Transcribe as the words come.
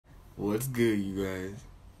What's good, you guys?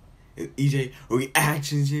 It's EJ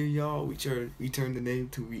Reactions here, y'all. We turned the name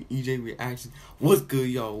to EJ Reactions. What's good,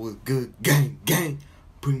 y'all? What's good, gang?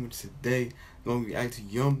 Pretty much today, I'm gonna react to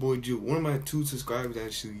youngboydrew. One of my 2 subscribers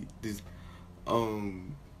actually,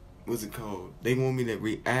 what's it called? They want me to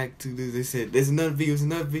react to this. They said, there's another video, it's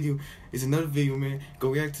another video, man. Go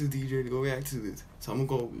react to DJ, go react to this. So I'm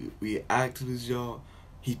gonna go react to this, y'all.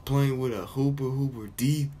 He playing with a Hooper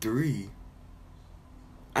D3.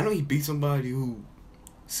 I know he beat somebody who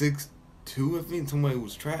 6'2", I think, somebody who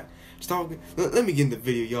was trapped. Stalking. Let me get in the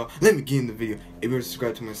video, y'all. Let me get in the video. If you're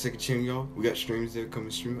subscribed to my second channel, y'all, we got streamers there coming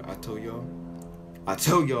streaming. I tell y'all. I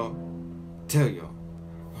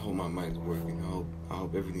hope my mic's working. I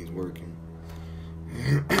hope everything's working.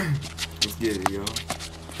 Let's get it, y'all.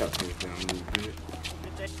 Got to turn it down a little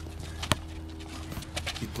bit.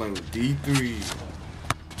 He's playing with D3.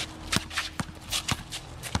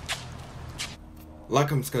 Like,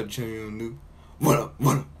 comment, subscribe to the channel, you're new. What up?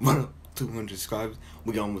 200 subscribers.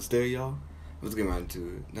 We almost there, y'all. Let's get right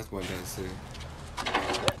into it. That's what I gotta say.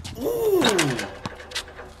 Ooh!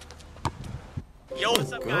 Yo,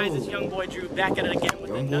 what's up, guys? It's youngboydrew back at it again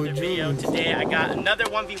with another video. Today I got another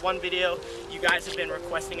 1v1 video. You guys have been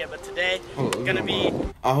requesting it, but today gonna be.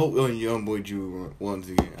 I hope youngboydrew wins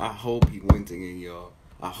again. I hope he wins again, y'all.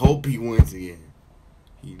 I hope he wins again.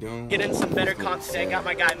 He don't. Get in some better content today. Got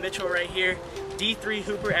my guy Mitchell right here. D3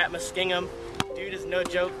 Hooper at Muskingum. Dude is no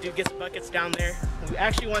joke. Dude gets buckets down there. We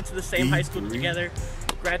actually went to the same high school together,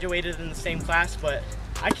 graduated in the same class, but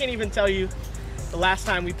I can't even tell you the last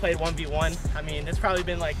time we played 1v1. I mean, it's probably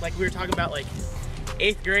been like we were talking about, like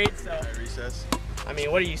 8th grade. So at recess. I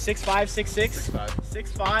mean, what are you, 6'5", 6'6"?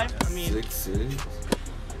 6'5". I mean, 6'6".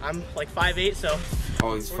 I'm like 5'8", so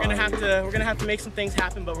we're gonna have to make some things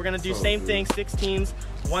happen. But we're gonna do same thing, 6 teams,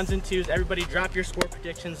 1s and 2s. Everybody, drop your score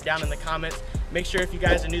predictions down in the comments. Make sure, if you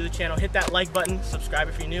guys are new to the channel, hit that like button, subscribe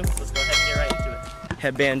if you're new. Let's go ahead and get right into it.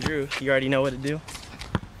 Headband Drew, you already know what to do. All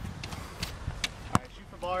right, shoot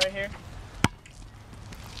for ball right here.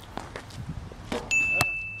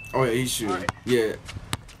 Oh yeah, he should. Right. Yeah. Your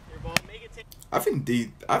ball, make it I think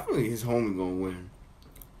his homie gonna win.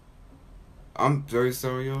 I'm very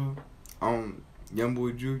sorry, y'all.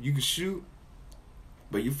 Youngboydrew, you can shoot,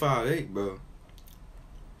 but you 5'8", bro.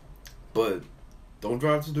 But don't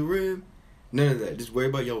drive to the rim. None of that. Just worry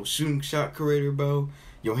about your shooting shot creator, bro.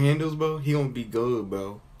 Your handles, bro. He gonna be good,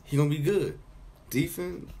 bro. He gonna be good.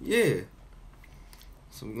 Defense, yeah.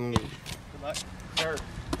 So we're gonna. Good luck. Sir.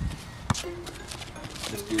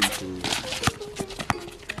 Let's get into it.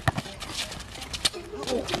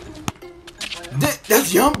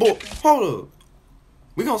 That's youngboy. Hold up.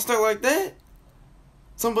 We gonna start like that?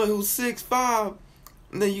 Somebody who's 6'5",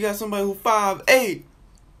 and then you got somebody who's 5'8",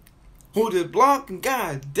 who just blocking.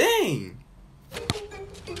 God dang!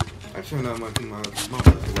 I turned out my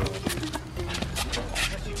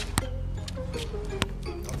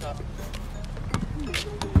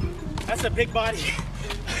That's a big body.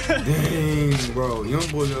 Dang, bro,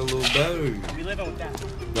 youngboy got a little better. We living with that.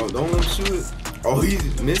 No, don't let him shoot it. Oh, he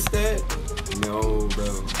missed that? No,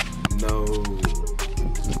 bro. No.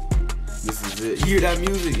 This is it. Hear that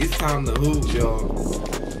music? It's time to hoop, y'all.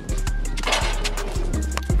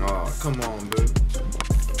 Oh, come on, bro.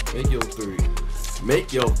 Make your 3.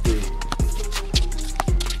 Make your 3.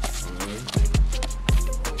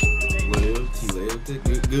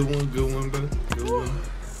 Alright. Good one, bro. Good one.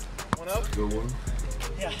 One up? Good one.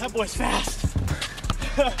 Yeah, that boy's fast.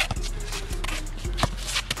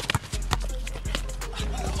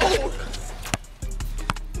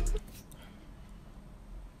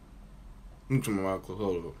 I'm turning my mouth close.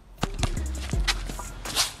 Hold up.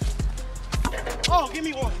 Oh, give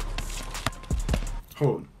me one.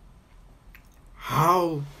 Hold on.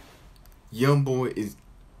 How youngboy is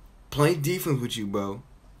playing defense with you, bro?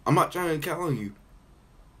 I'm not trying to count on you.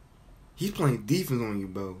 He's playing defense on you,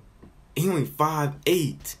 bro. He only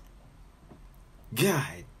 5'8".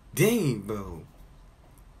 God dang, bro.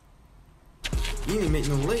 You didn't make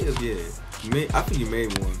no layup yet. I think you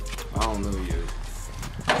made one. I don't know yet.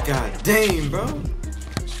 God dang, bro.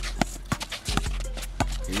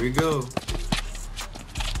 Here we go.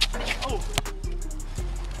 Oh.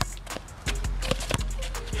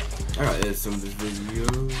 I gotta edit some of this video.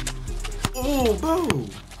 Oh, bro.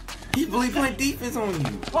 He really playing defense on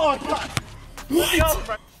you. Oh, God.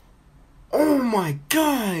 What? Oh my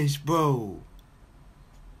gosh, bro.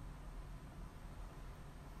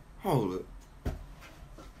 Hold up.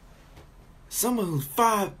 Someone who's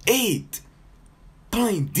 5'8".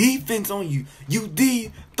 Playing defense on you. You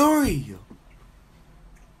D3.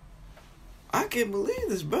 I can't believe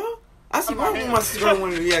this, bro. I see why one of my subscribers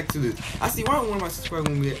want to react to this. I see why one of my subscribers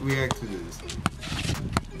want to react to this.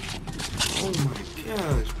 Oh my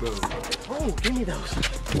gosh, bro. Oh, give me those.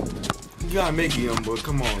 You gotta make it, young boy.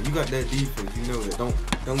 Come on, you got that defense. You know that.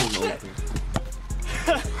 Don't leave no open.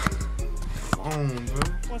 Come on, bro.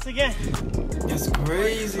 Once again. That's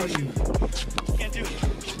crazy. Can't do it.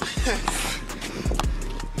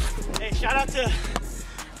 Hey, shout out to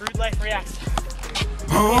Rude Life Reacts.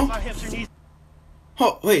 Huh? My hips or knees.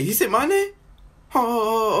 Oh, wait, he said my name?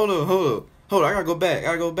 Hold up. I gotta go back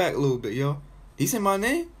a little bit, y'all. He said my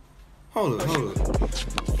name? Hold up.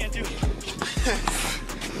 Can't do it.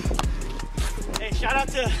 Hey, shout out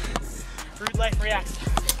to Rude Life Reacts.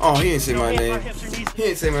 Oh, he didn't say my hands, name. my hips or knees. He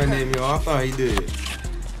didn't say my name, y'all. I thought he did.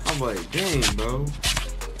 I'm like, dang, bro.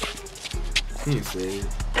 He didn't say it.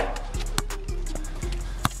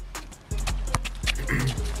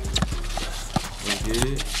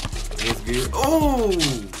 Let's get it. Oh!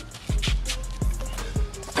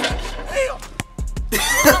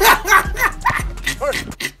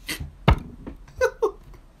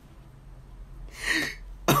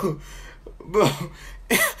 Bro,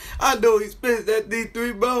 I know he spins that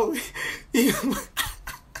D3, bro.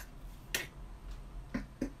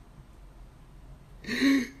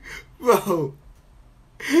 Bro,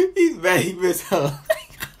 he's mad he missed her.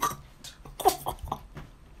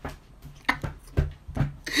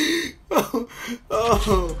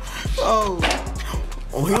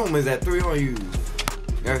 Oh, he don't miss that 3 on you.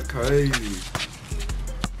 That's crazy.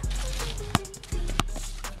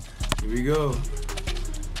 Here we go.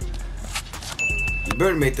 You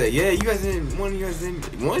better make that. Yeah, you guys didn't. One of you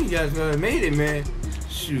guys made it, man.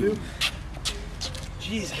 Shoot.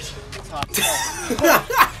 Jesus.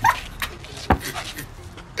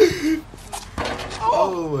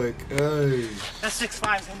 Oh my gosh. That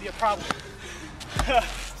 6'5" is gonna be a problem.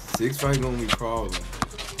 6'5" gonna be a problem.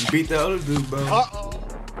 You beat the other dude, bro. Uh-oh.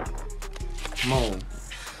 Come on.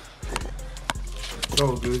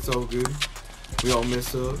 It's all good. We all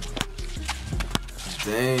mess up.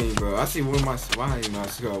 Dang, bro. I see why ain't my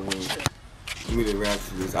scar win. Let me to rap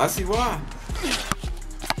to this. I see why.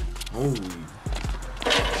 Holy.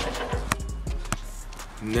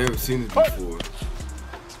 Never seen this before.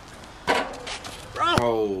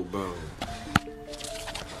 Oh, bro.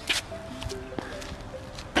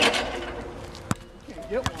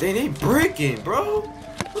 Dang, they bricking, bro.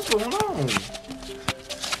 What's going on?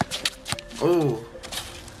 Oh.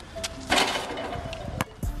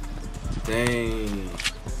 Dang.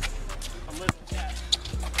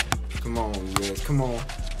 Come on, guys. Come on.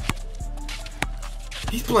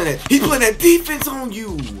 He's playing that defense on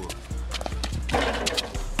you.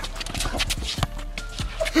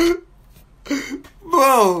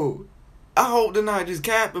 Bro, I hope they're not just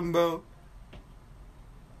capping, bro.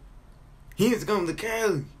 He needs to come to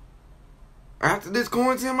Cali. After this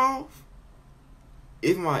quarantine off,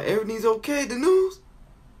 if my everything's okay, the news,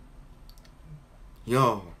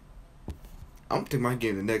 yo, I'm gonna take my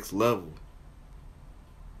game to the next level.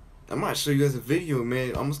 I might show you guys a video, man.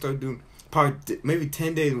 I'm gonna start doing probably maybe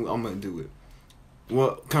 10 days. I'm gonna do it.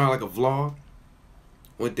 What kind of like a vlog?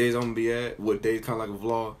 What days I'm gonna be at? What days kind of like a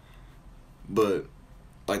vlog? But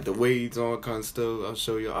like the weights, all kind of stuff. I'll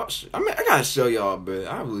show y'all. I mean, I gotta show y'all, but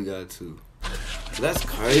I really got to. That's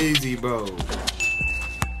crazy, bro.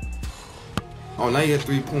 Oh, now you got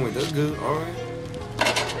 3 points. That's good. All right.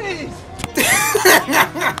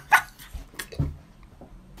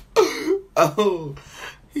 Oh,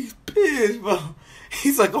 he's pissed, bro.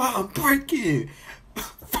 He's like, oh, I'm breaking.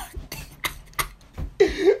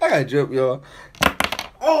 I gotta jump, y'all.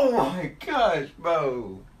 Oh my gosh,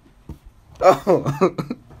 bro. Oh.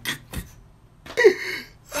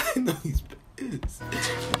 I know he's pissed.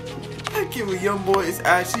 I can't believe young boy is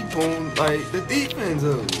actually pulling like the defense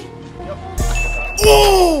up. Yep.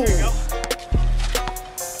 Oh! There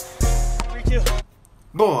you go. 3-2.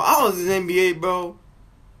 Bro, I was in NBA, bro.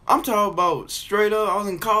 I'm talking about straight up. I was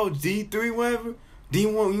in college, D3, whatever.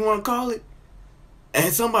 D1, you want to call it?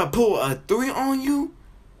 And somebody pull a 3 on you?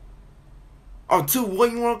 Or 2,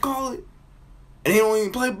 what you want to call it? And they don't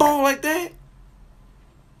even play ball like that?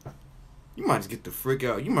 You might just get the frick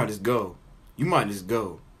out. You might just go. You might just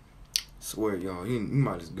go. I swear, y'all. You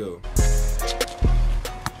might just go.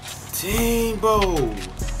 Dang, bro.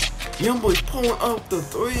 Young boy's pulling up the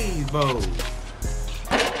 3s, bro.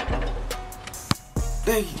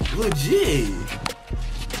 They legit.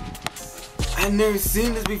 I've never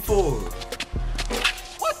seen this before.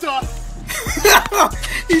 What the?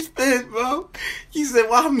 He's pissed, bro. He said,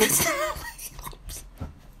 "Why I missed?"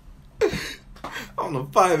 On the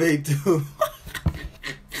 582.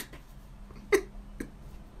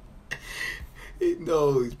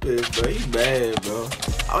 know he's pissed, bro. He's mad, bro.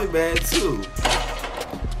 I be mad too.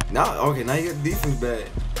 Now, okay, now you got defense back.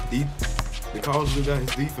 The Cardinals got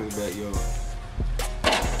his defense back, yo.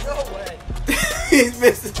 No way. He's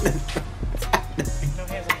missing it. No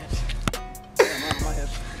hands on hips. Yeah, my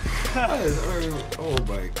hips. Oh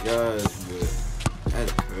my gosh, man.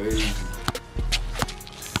 That's crazy.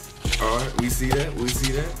 Alright, we see that? We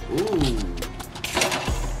see that? Ooh.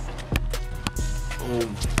 Oh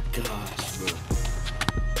my gosh, bro.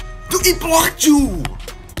 Dude, he blocked you!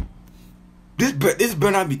 This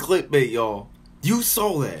better not be clickbait, y'all. You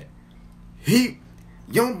saw that.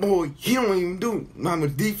 Young boy, he don't even do not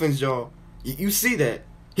much defense, y'all. You see that.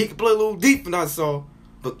 He can play a little defense, I saw.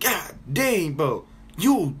 But god dang, bro.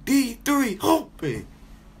 You D3 hoping.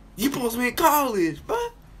 You supposed to be in college, bro.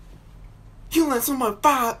 You let somebody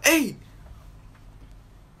 5'8"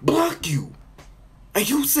 block you. And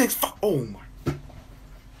you 6'5". Oh my.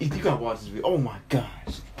 You gotta watch this video. Oh my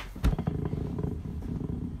gosh.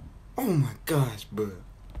 Oh my gosh, bro.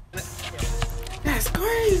 That's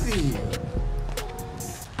crazy.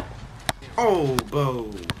 Oh, bro.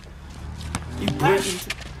 You breaking.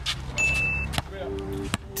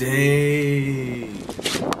 Dang.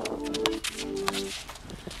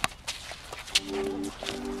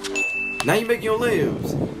 Now you making your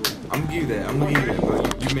layups. I'm gonna give you that. I'm gonna give you that, bro.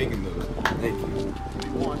 You making those. Thank you.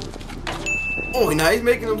 Oh, now he's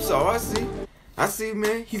making them. So I see. I see,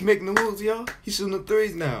 man. He's making the moves, y'all. He's shooting the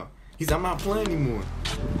threes now. I'm not playing anymore.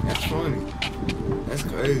 That's funny. That's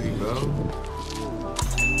crazy, bro.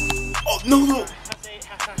 Oh no!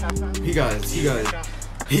 He got his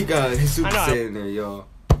super saiyan there, y'all.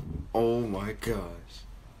 Oh my gosh.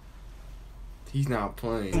 He's not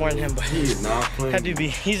playing. More than him, but he is not playing. Had to be.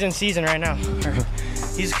 He's in season right now.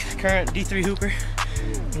 He's current D3 hooper.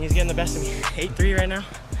 And he's getting the best of me. 8-3 right now.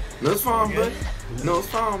 No, it's fine, bud. No, it's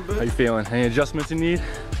fine, bud. How you feeling? Any adjustments you need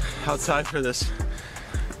outside for this?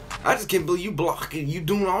 I just can't believe you blocking, you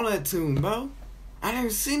doing all that to him, bro. I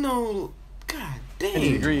never seen no. God dang.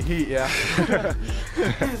 80-degree heat, yeah.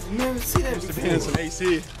 I've never seen that Must before. have been in some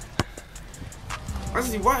AC. I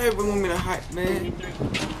see why everyone want me to hype, man.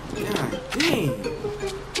 God dang.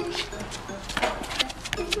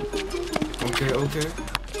 Okay.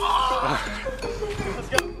 Let's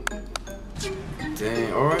go.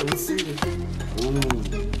 Dang. All right, let's see this. Ooh.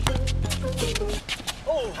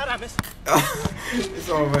 Oh, how'd I miss? It's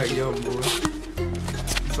alright, young boy.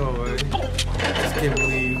 It's alright. I just can't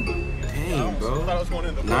believe. Dang, bro.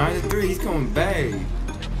 9-3, he's coming back.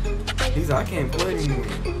 He's like, I can't play anymore.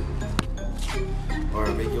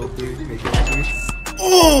 Alright, make your three. Make your three.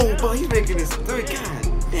 Oh, bro, he's making this three. God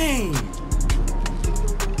dang.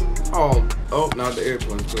 Oh, now the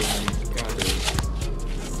airplane's closing. God dang.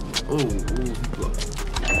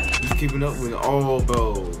 He's keeping up with it. Oh,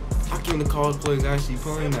 bro. How can the college players actually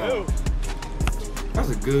playing now? That's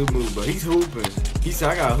a good move, but he's hooping. He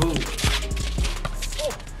said, I got hoop.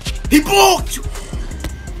 He blocked you!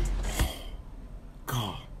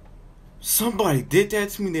 God. Somebody did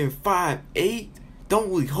that to me. They're 5'8". Don't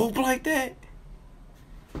really hoop like that.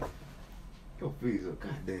 Yo, please, oh,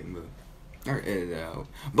 god damn, bro. I can edit that out.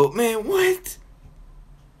 But, man, what?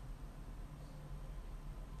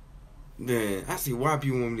 Man, I see why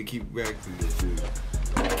people want me to keep reacting to this dude.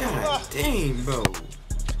 God dang, bro.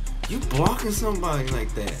 You blocking somebody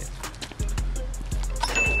like that.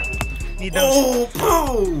 Need those. Oh,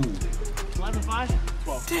 bro. 11-5?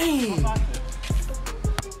 12. Dang.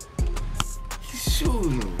 He's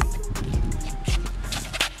shooting him.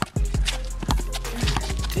 God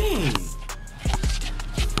dang.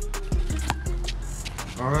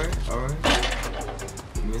 Alright.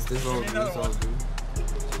 Missed this all good.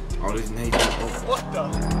 All these names. What the?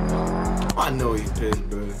 I know he's pissed,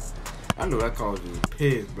 bro. I know that college is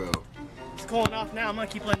pissed, bro. It's cooling off now. I'm gonna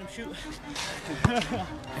keep letting him shoot.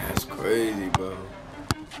 That's crazy, bro.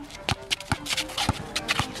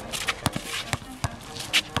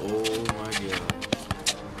 Oh my god.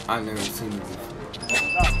 I never seen it before.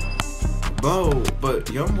 Bro, but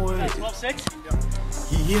young boy,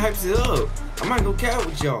 12-6? he hypes it up. I'm not gonna cap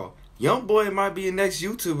with y'all. Young boy might be the next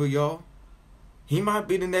YouTuber, y'all. He might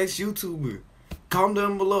be the next YouTuber. Comment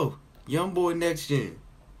down below. Young boy next gen.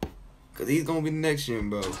 Cause he's gonna be the next gen,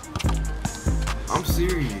 bro. I'm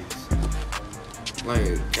serious.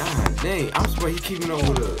 Like, god dang. I'm surprised he keeping up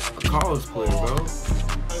with a college player, bro. I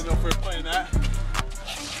didn't know if we were playing that.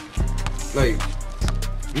 Like,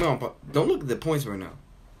 no, don't look at the points right now.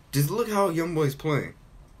 Just look how young boy's playing.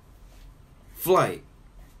 Flight.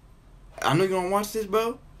 I know you don't watch this,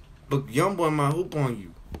 bro. But young boy might hoop on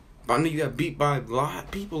you. But I know you got beat by a lot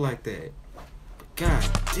of people like that. But god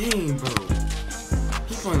dang, bro.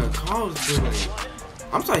 He's playing a college player. Like,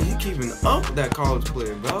 I'm sorry, he keeping up with that college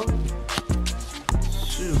player, bro.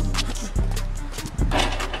 Shoot.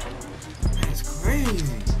 That's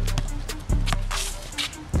crazy.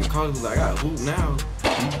 The college was like, I got a hoop now.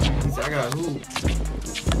 He said, I got a hoop.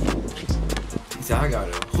 He said, I got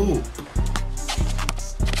a hoop.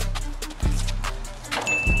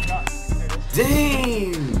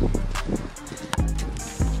 Dang!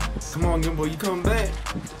 Come on, young boy, you coming back?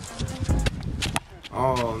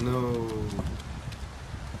 Oh no!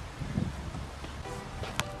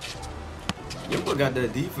 Young boy got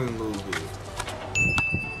that defense a little bit.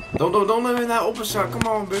 Don't let him in that open shot. Come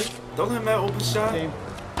on, bitch. Don't let him in that open shot.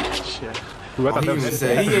 Shit. Oh, he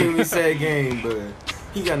ain't even said game, but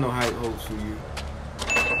he got no hype hopes for you.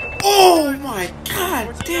 Oh my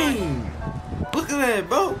god, dang! Look at that,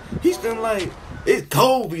 bro. He's shooting like it's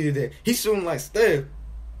Kobe today. He's shooting like Steph.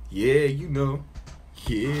 Yeah, you know.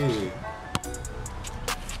 Yeah.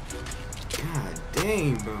 God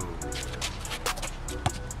dang, bro.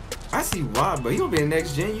 I see why, but he gonna be a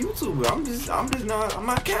next gen YouTuber. I'm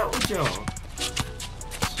not counting with y'all.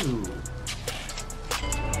 Shoot.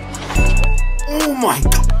 Oh my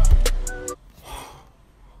god.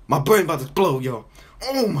 My brain about to explode, y'all.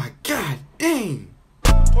 Oh my god, dang.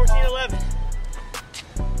 14-11.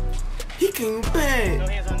 He came back. No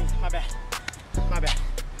hands on these. My bad. My bad.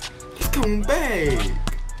 He's coming back.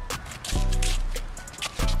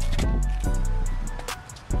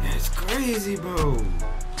 That's crazy, bro.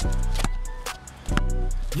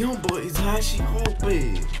 Young boy is high she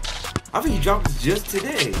hoping. I think he dropped this just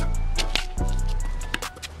today.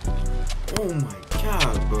 Oh my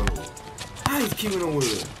god, bro. How he's keeping on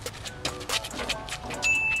with it?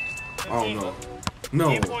 Oh no. No.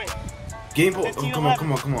 Game point. Game point. Oh,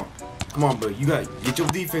 come on. Come on, bro. You got get your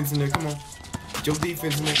defense in there. Come on. Get your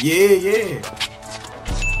defense in there. Yeah.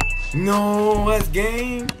 No, that's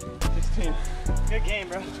game. 16. Good game,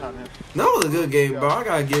 bro. That was a good game, bro. I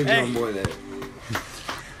gotta give young boy that.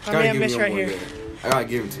 My man Mitch right here. I gotta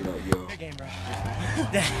give it to you, yo. Good game, bro.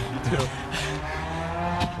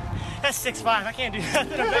 That's 6'5". I can't do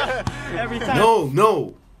nothing about it every time.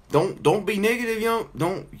 No. Don't be negative,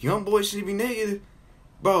 young boy shouldn't be negative.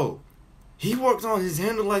 Bro, he works on his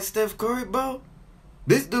handle like Steph Curry, bro.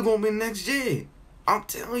 This dude gonna be the next gen. I'm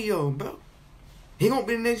telling you, bro. He gonna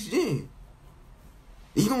be the next gen.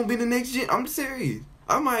 He gonna be the next gen. I'm serious.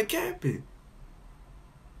 I might cap it.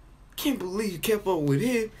 Can't believe you kept up with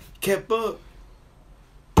him. Kept up.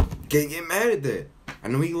 Can't get mad at that. I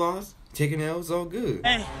know he lost. Taking L's all good.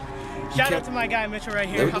 Hey, shout out to my guy Mitchell right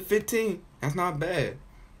here. 15. That's not bad.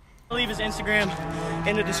 I'll leave his Instagram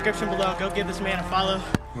in the description below. Go give this man a follow.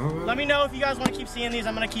 Right. Let me know if you guys want to keep seeing these.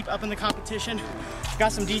 I'm going to keep up in the competition.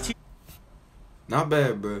 Got some D2. Not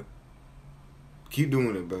bad, bro. Keep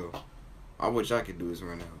doing it, bro. I wish I could do this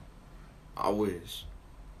right now. I wish.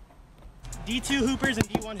 D2 hoopers and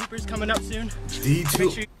D1 hoopers coming up soon.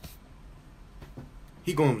 D2.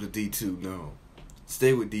 He going to D2, no.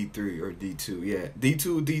 Stay with D3 or D2, yeah.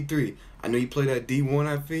 D2 or D3. I know you played that D1,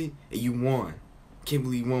 I think, and you won. Can't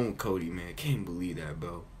believe you won with Cody, man. Can't believe that,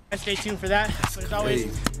 bro. Stay tuned for that. But as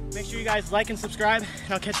always, make sure you guys like and subscribe,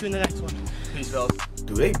 and I'll catch you in the next one. Peace, fellas.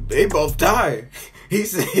 Dude, they both tired. He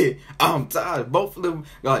said, I'm tired. Both of them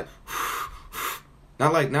like,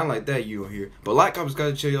 not like that you don't hear. But like, I'm just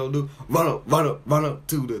gonna tell y'all, do run up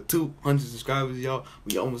to the 200 subscribers, y'all.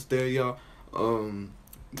 We almost there, y'all.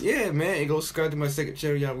 Yeah, man, and go subscribe to my second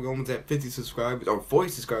channel, y'all. We're almost at 50 subscribers, or 40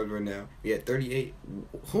 subscribers right now. We at 38.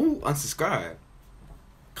 Who unsubscribed?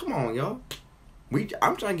 Come on, y'all.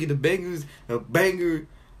 I'm trying to get the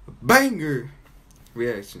banger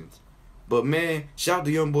reactions. But man, shout out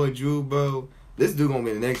to young boy Drew, bro. This dude gonna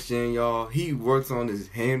be the next gen, y'all. He works on his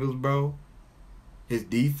handles, bro. His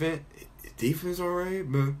defense alright,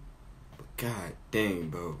 bro. But god dang,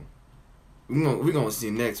 bro. We gonna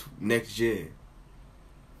see next gen.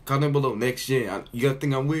 Comment below next gen. You gotta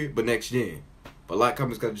think I'm weird, but next gen. But like,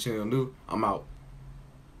 comment, subscribe to the channel new. I'm out.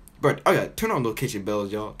 Bro, I gotta turn on notification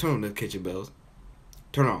bells, y'all. Turn on notification bells.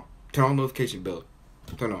 Turn on notification bells.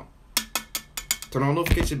 Turn on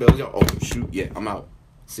notification bells, y'all. Oh shoot, yeah, I'm out.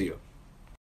 See ya.